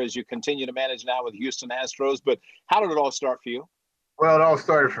manager as you continue to manage now with Houston Astros. But how did it all start for you? Well, it all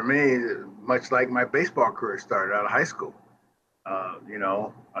started for me much like my baseball career started out of high school. You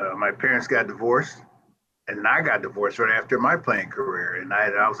know, my parents got divorced, and I got divorced right after my playing career. And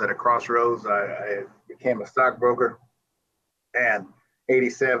I was at a crossroads. I became a stockbroker, and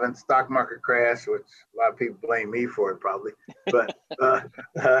 '87 stock market crash, which a lot of people blame me for it probably. But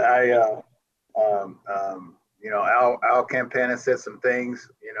Al Campana said some things,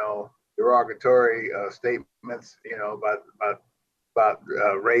 derogatory statements, about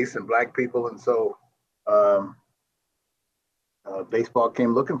race and black people, and so baseball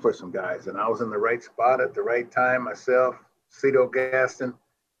came looking for some guys, and I was in the right spot at the right time. Myself, Cito Gaston,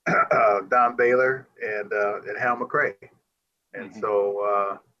 Don Baylor, and Hal McRae. And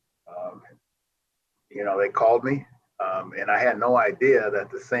so, they called me, and I had no idea that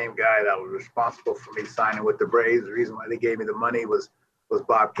the same guy that was responsible for me signing with the Braves, the reason why they gave me the money was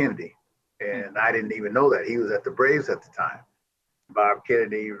Bob Kennedy. And I didn't even know that. He was at the Braves at the time. Bob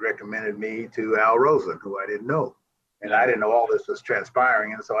Kennedy recommended me to Al Rosen, who I didn't know. And I didn't know all this was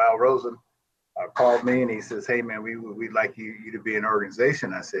transpiring. And so Al Rosen called me and he says, "Hey man, we'd like you to be an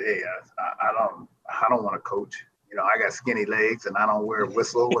organization." I said, "Hey, I don't want to coach. I got skinny legs and I don't wear a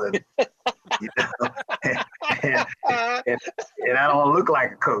whistle and and I don't look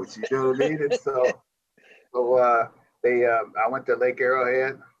like a coach. You know what I mean?" And so I went to Lake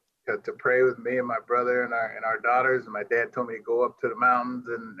Arrowhead to pray with me and my brother and our daughters. And my dad told me to go up to the mountains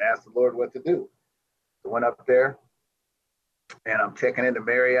and ask the Lord what to do. So I went up there and I'm checking into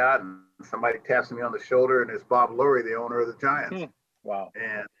Marriott and somebody taps me on the shoulder, and it's Bob Lurie, the owner of the Giants. Wow.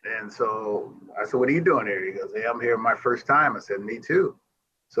 And so I said, "What are you doing here?" He goes, "Hey, I'm here my first time." I said, "Me too."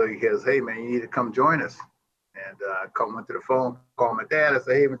 So he goes, "Hey man, you need to come join us." And I went to the phone, called my dad. I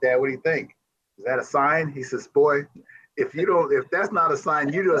said, "Hey, my dad, what do you think? Is that a sign?" He says, "Boy, if that's not a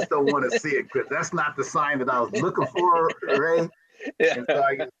sign, you just don't want to see it, because that's not the sign that I was looking for, Ray." Yeah.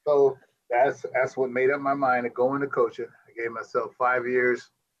 And so that's what made up my mind to go into coaching. I gave myself 5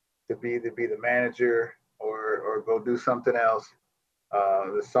 years to be the manager or go do something else,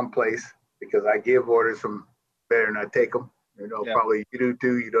 someplace, because I give orders from better than I take them. Probably you do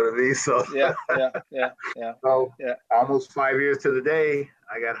too. You know what I mean? So yeah. So almost 5 years to the day,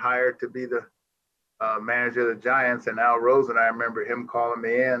 I got hired to be the manager of the Giants. And Al Rosen, I remember him calling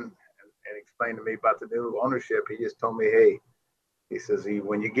me in and explaining to me about the new ownership. He just told me, "Hey," he says,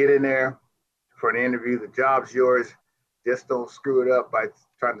 "when you get in there for an interview, the job's yours. Just don't screw it up by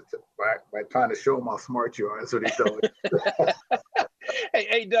trying to show them how smart you are." That's what he told me.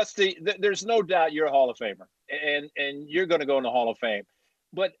 Hey, Dusty, there's no doubt you're a Hall of Famer, and you're going to go in the Hall of Fame.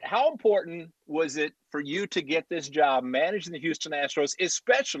 But how important was it for you to get this job managing the Houston Astros,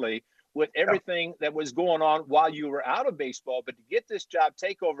 especially with everything that was going on while you were out of baseball, but to get this job,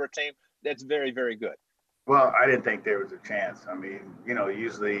 take over a team that's very, very good? Well, I didn't think there was a chance. I mean,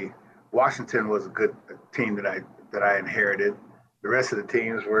 usually Washington was a good team that I inherited. The rest of the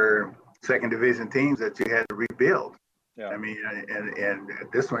teams were second division teams that you had to rebuild. Yeah. I mean, and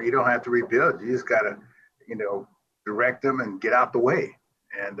this one, you don't have to rebuild. You just got to, direct them and get out the way.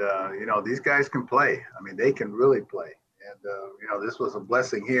 And, these guys can play. I mean, they can really play. And, this was a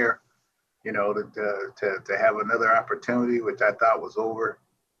blessing here, to have another opportunity, which I thought was over,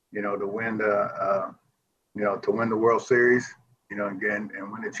 to win the World Series, again,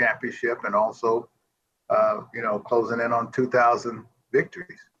 and win the championship, and also, closing in on 2,000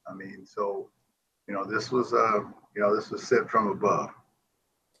 victories. I mean, so, this was sent from above.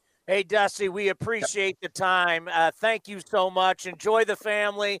 Hey, Dusty, we appreciate the time. Thank you so much. Enjoy the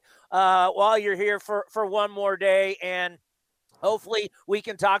family while you're here for one more day, and hopefully we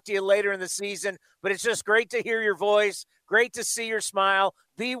can talk to you later in the season. But it's just great to hear your voice, great to see your smile.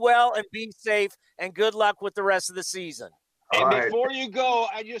 Be well and be safe, and good luck with the rest of the season. And before you go,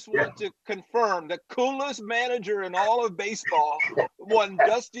 I just want to confirm the coolest manager in all of baseball, one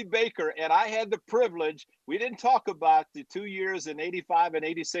Dusty Baker. And I had the privilege, we didn't talk about the 2 years in 85 and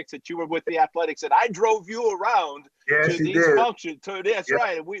 86 that you were with the Athletics, and I drove you around to these functions. So that's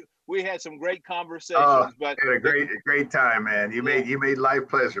right. And we had some great conversations. But had a great time, man. You made life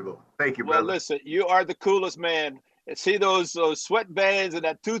pleasurable. Thank you, brother. Well, listen, you are the coolest, man. See those sweatbands and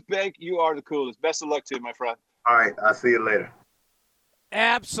that toothpick? You are the coolest. Best of luck to you, my friend. All right, I'll see you later.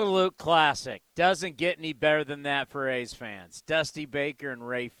 Absolute classic. Doesn't get any better than that for A's fans. Dusty Baker and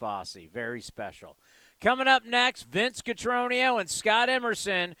Ray Fosse. Very special. Coming up next, Vince Cotroneo and Scott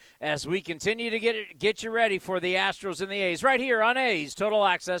Emerson as we continue to get you ready for the Astros and the A's right here on A's Total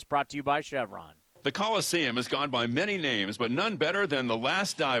Access, brought to you by Chevron. The Coliseum has gone by many names, but none better than the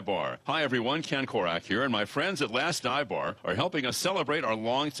Last Dive Bar. Hi, everyone. Ken Korak here, and my friends at Last Dive Bar are helping us celebrate our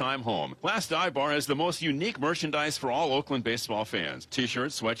longtime home. Last Dive Bar has the most unique merchandise for all Oakland baseball fans.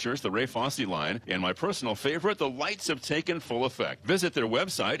 T-shirts, sweatshirts, the Ray Fosse line, and my personal favorite, the lights have taken full effect. Visit their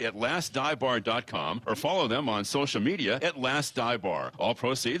website at lastdivebar.com or follow them on social media at Last Dive Bar. All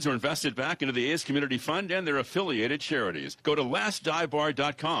proceeds are invested back into the A's Community Fund and their affiliated charities. Go to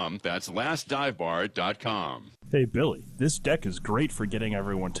lastdivebar.com. That's lastdivebar.com. Hey, Billy, this deck is great for getting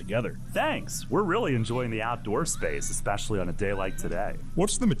everyone together. Thanks. We're really enjoying the outdoor space, especially on a day like today.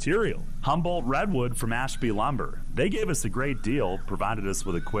 What's the material? Humboldt Redwood from Ashby Lumber. They gave us a great deal, provided us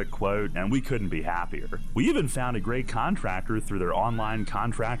with a quick quote, and we couldn't be happier. We even found a great contractor through their online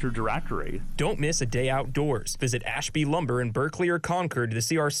contractor directory. Don't miss a day outdoors. Visit Ashby Lumber in Berkeley or Concord to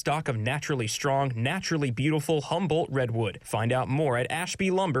see our stock of naturally strong, naturally beautiful Humboldt Redwood. Find out more at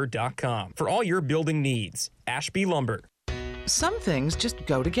ashbylumber.com for all your building needs. Ashby Lumber. Some things just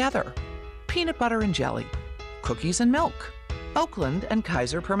go together. Peanut butter and jelly, cookies and milk, Oakland and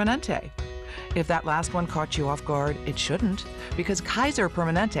Kaiser Permanente. If that last one caught you off guard, it shouldn't, because Kaiser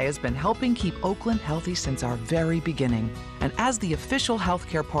Permanente has been helping keep Oakland healthy since our very beginning. And as the official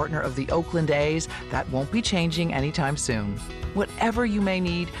healthcare partner of the Oakland A's, that won't be changing anytime soon. Whatever you may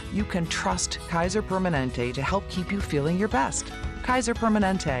need, you can trust Kaiser Permanente to help keep you feeling your best. Kaiser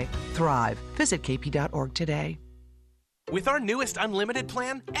Permanente. Thrive. Visit kp.org today. With our newest unlimited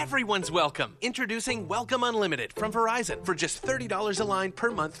plan, everyone's welcome. Introducing Welcome Unlimited from Verizon for just $30 a line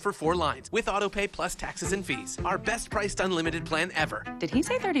per month for 4 lines with autopay plus taxes and fees. Our best priced unlimited plan ever. Did he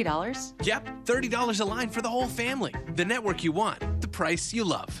say $30? Yep, $30 a line for the whole family. The network you want, the price you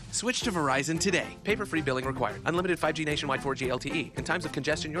love. Switch to Verizon today. Paper-free billing required. Unlimited 5G nationwide 4G LTE. In times of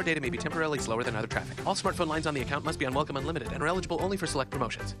congestion, your data may be temporarily slower than other traffic. All smartphone lines on the account must be on Welcome Unlimited and are eligible only for select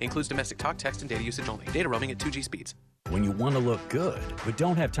promotions. Includes domestic talk, text, and data usage only. Data roaming at 2G speeds. When you want to look good, but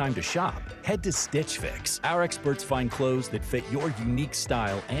don't have time to shop, head to Stitch Fix. Our experts find clothes that fit your unique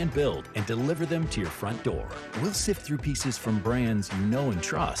style and build and deliver them to your front door. We'll sift through pieces from brands you know and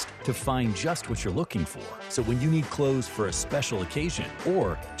trust to find just what you're looking for. So when you need clothes for a special occasion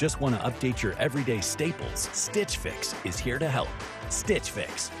or just want to update your everyday staples, Stitch Fix is here to help. Stitch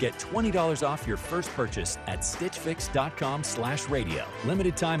Fix. Get $20 off your first purchase at stitchfix.com/radio.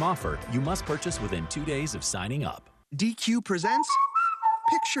 Limited time offer. You must purchase within 2 days of signing up. DQ presents.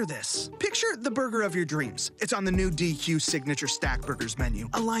 Picture this. Picture the burger of your dreams. It's on the new DQ Signature Stack Burgers menu.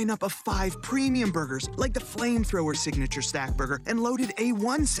 A lineup of 5 premium burgers like the Flamethrower Signature Stack Burger and Loaded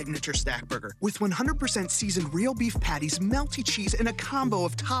A1 Signature Stack Burger with 100% seasoned real beef patties, melty cheese, and a combo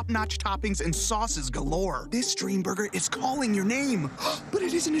of top-notch toppings and sauces galore. This dream burger is calling your name. But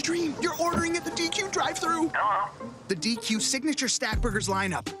it isn't a dream. You're ordering at the DQ drive-thru. Hello. The DQ Signature Stack Burgers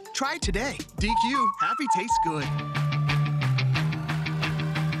lineup. Try it today. DQ. Happy tastes good.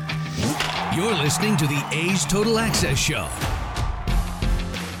 You're listening to the A's Total Access Show.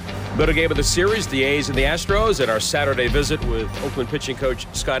 Middle game of the series, the A's and the Astros, at our Saturday visit with Oakland pitching coach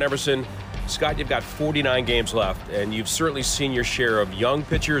Scott Emerson. Scott, you've got 49 games left, and you've certainly seen your share of young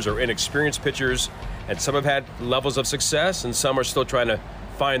pitchers or inexperienced pitchers, and some have had levels of success, and some are still trying to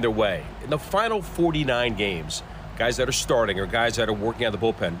find their way. In the final 49 games, guys that are starting or guys that are working out the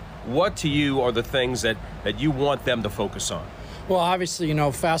bullpen, what to you are the things that you want them to focus on? Well, obviously,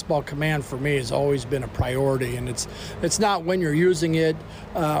 fastball command for me has always been a priority, and it's not when you're using it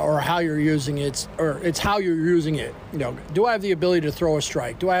or how you're using it, or it's how you're using it. Do I have the ability to throw a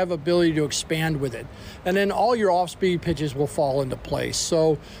strike? Do I have ability to expand with it? And then all your off-speed pitches will fall into place.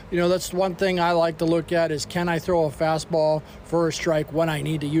 So, that's one thing I like to look at is, can I throw a fastball for a strike when I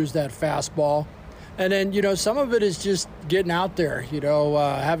need to use that fastball? And then, some of it is just getting out there,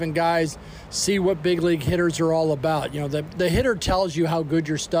 having guys see what big league hitters are all about. The hitter tells you how good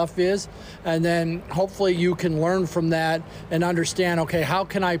your stuff is, and then hopefully you can learn from that and understand, okay, how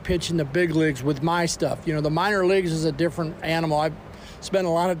can I pitch in the big leagues with my stuff? The minor leagues is a different animal. I've spent a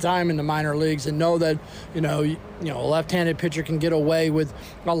lot of time in the minor leagues and know that, a left-handed pitcher can get away with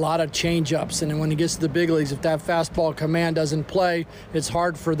a lot of change-ups. And then when he gets to the big leagues, if that fastball command doesn't play, it's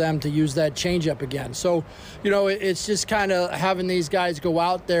hard for them to use that change-up again. So, it's just kind of having these guys go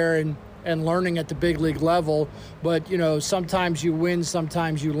out there and learning at the big league level. But, sometimes you win,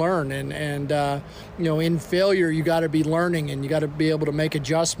 sometimes you learn. And in failure, you got to be learning and you got to be able to make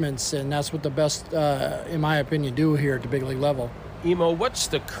adjustments. And that's what the best, in my opinion, do here at the big league level. Emo, what's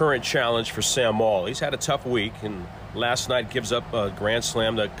the current challenge for Sam Moll? He's had a tough week, and last night gives up a grand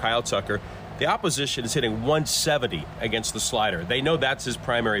slam to Kyle Tucker. The opposition is hitting 170 against the slider. They know that's his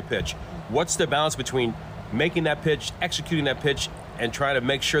primary pitch. What's the balance between making that pitch, executing that pitch, and trying to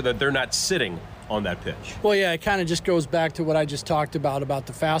make sure that they're not sitting on that pitch. Well, yeah, it kind of just goes back to what I just talked about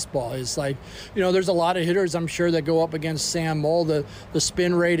the fastball. It's like, there's a lot of hitters, I'm sure, that go up against Sam Moll. The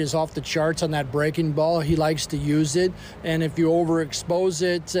spin rate is off the charts on that breaking ball. He likes to use it. And if you overexpose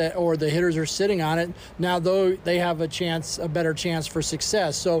it or the hitters are sitting on it, now though they have a better chance for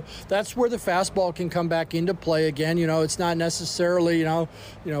success. So that's where the fastball can come back into play again. It's not necessarily,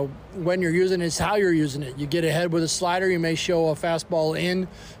 when you're using it, it's how you're using it. You get ahead with a slider, you may show a fastball in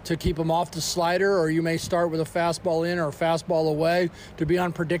to keep them off the slider, or you may start with a fastball in or a fastball away to be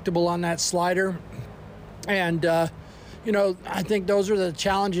unpredictable on that slider. And, I think those are the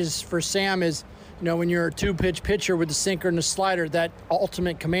challenges for Sam is, when you're a two-pitch pitcher with the sinker and the slider, that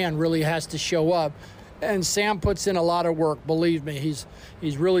ultimate command really has to show up. And Sam puts in a lot of work, believe me.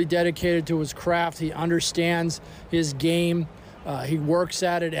 He's really dedicated to his craft. He understands his game. He works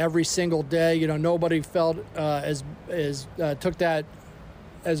at it every single day. Nobody felt took that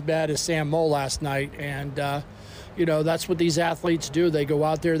as bad as Sam Moll last night. And, that's what these athletes do. They go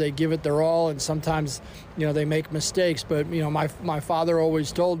out there, they give it their all, and sometimes, they make mistakes. But, my father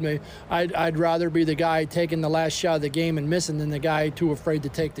always told me I'd rather be the guy taking the last shot of the game and missing than the guy too afraid to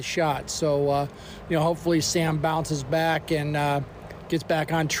take the shot. So, hopefully Sam bounces back and gets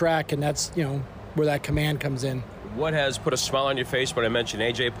back on track, and that's, where that command comes in. What has put a smile on your face when I mentioned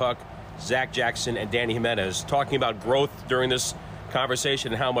A.J. Puck, Zach Jackson, and Danny Jimenez talking about growth during this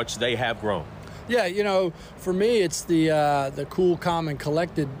conversation and how much they have grown? Yeah, for me, it's the cool, calm, and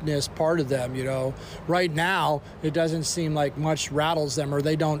collectedness part of them. Right now, it doesn't seem like much rattles them, or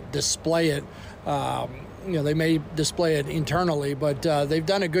they don't display it. They may display it internally, but they've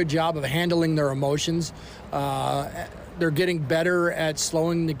done a good job of handling their emotions. They're getting better at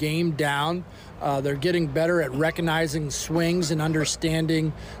slowing the game down. They're getting better at recognizing swings and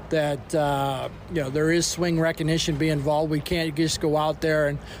understanding that, there is swing recognition being involved. We can't just go out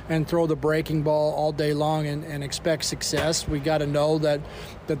there and throw the breaking ball all day long and expect success. We got to know that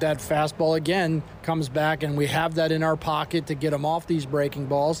fastball, again, comes back, and we have that in our pocket to get them off these breaking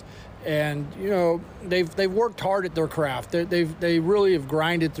balls. And, they've worked hard at their craft. They really have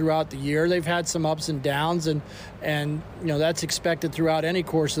grinded throughout the year. They've had some ups and downs, and that's expected throughout any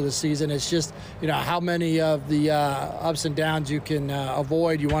course of the season. It's just, how many of the ups and downs you can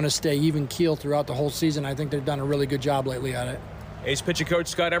avoid. You want to stay even keel throughout the whole season. I think they've done a really good job lately at it. Ace pitching coach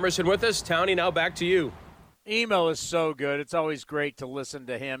Scott Emerson with us. Townie, now back to you. Emo is so good. It's always great to listen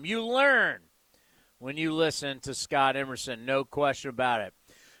to him. You learn when you listen to Scott Emerson, no question about it.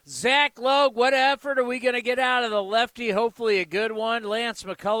 Zach Logue, what effort are we going to get out of the lefty? Hopefully a good one. Lance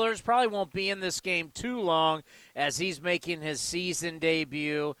McCullers probably won't be in this game too long as he's making his season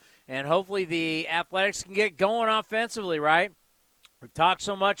debut. And hopefully the Athletics can get going offensively, right? We've talked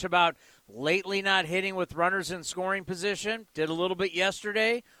so much about lately not hitting with runners in scoring position. Did a little bit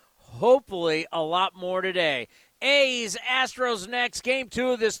yesterday. Hopefully a lot more today. A's, Astros next, game 2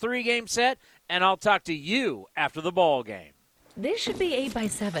 of this 3-game set. And I'll talk to you after the ball game. This should be 8 by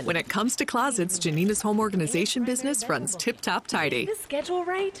 7. When it comes to closets, Janina's home organization business runs tip-top tidy. Is this schedule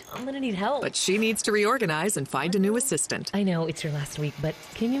right? I'm going to need help. But she needs to reorganize and find a new assistant. I know, it's your last week, but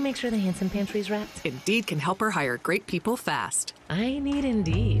can you make sure the Hansen pantry's wrapped? Indeed can help her hire great people fast. I need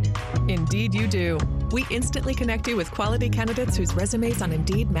Indeed. Indeed you do. We instantly connect you with quality candidates whose resumes on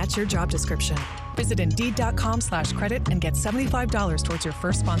Indeed match your job description. Visit Indeed.com/credit and get $75 towards your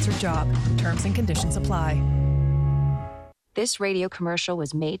first sponsored job. Terms and conditions apply. This radio commercial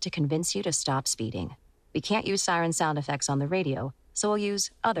was made to convince you to stop speeding. We can't use siren sound effects on the radio, so we'll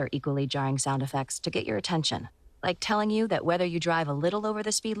use other equally jarring sound effects to get your attention. Like telling you that whether you drive a little over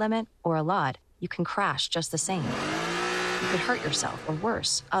the speed limit or a lot, you can crash just the same. You could hurt yourself or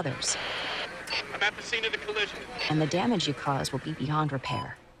worse, others. I'm at the scene of the collision. And the damage you cause will be beyond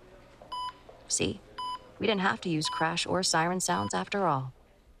repair. See? We didn't have to use crash or siren sounds after all.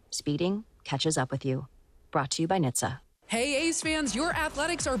 Speeding catches up with you. Brought to you by NHTSA. Hey, A's fans, your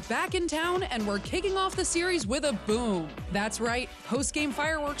Athletics are back in town, and we're kicking off the series with a boom. That's right. Post-game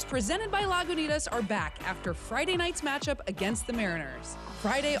fireworks presented by Lagunitas are back after Friday night's matchup against the Mariners.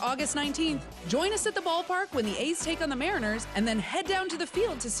 Friday, August 19th, join us at the ballpark when the A's take on the Mariners, and then head down to the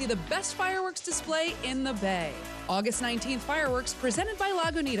field to see the best fireworks display in the Bay. August 19th fireworks presented by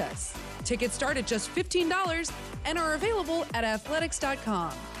Lagunitas. Tickets start at just $15 and are available at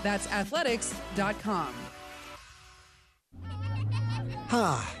athletics.com. That's athletics.com.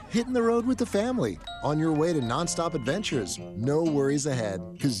 Hitting the road with the family. On your way to nonstop adventures, no worries ahead,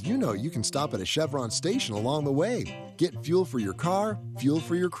 because you know you can stop at a Chevron station along the way. Get fuel for your car, fuel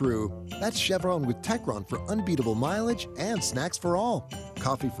for your crew. That's Chevron with Techron for unbeatable mileage and snacks for all.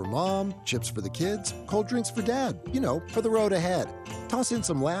 Coffee for mom, chips for the kids, cold drinks for dad, for the road ahead. Toss in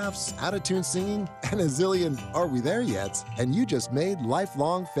some laughs, out-of-tune singing, and a zillion "Are we there yet?" and you just made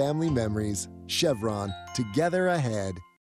lifelong family memories. Chevron, together ahead.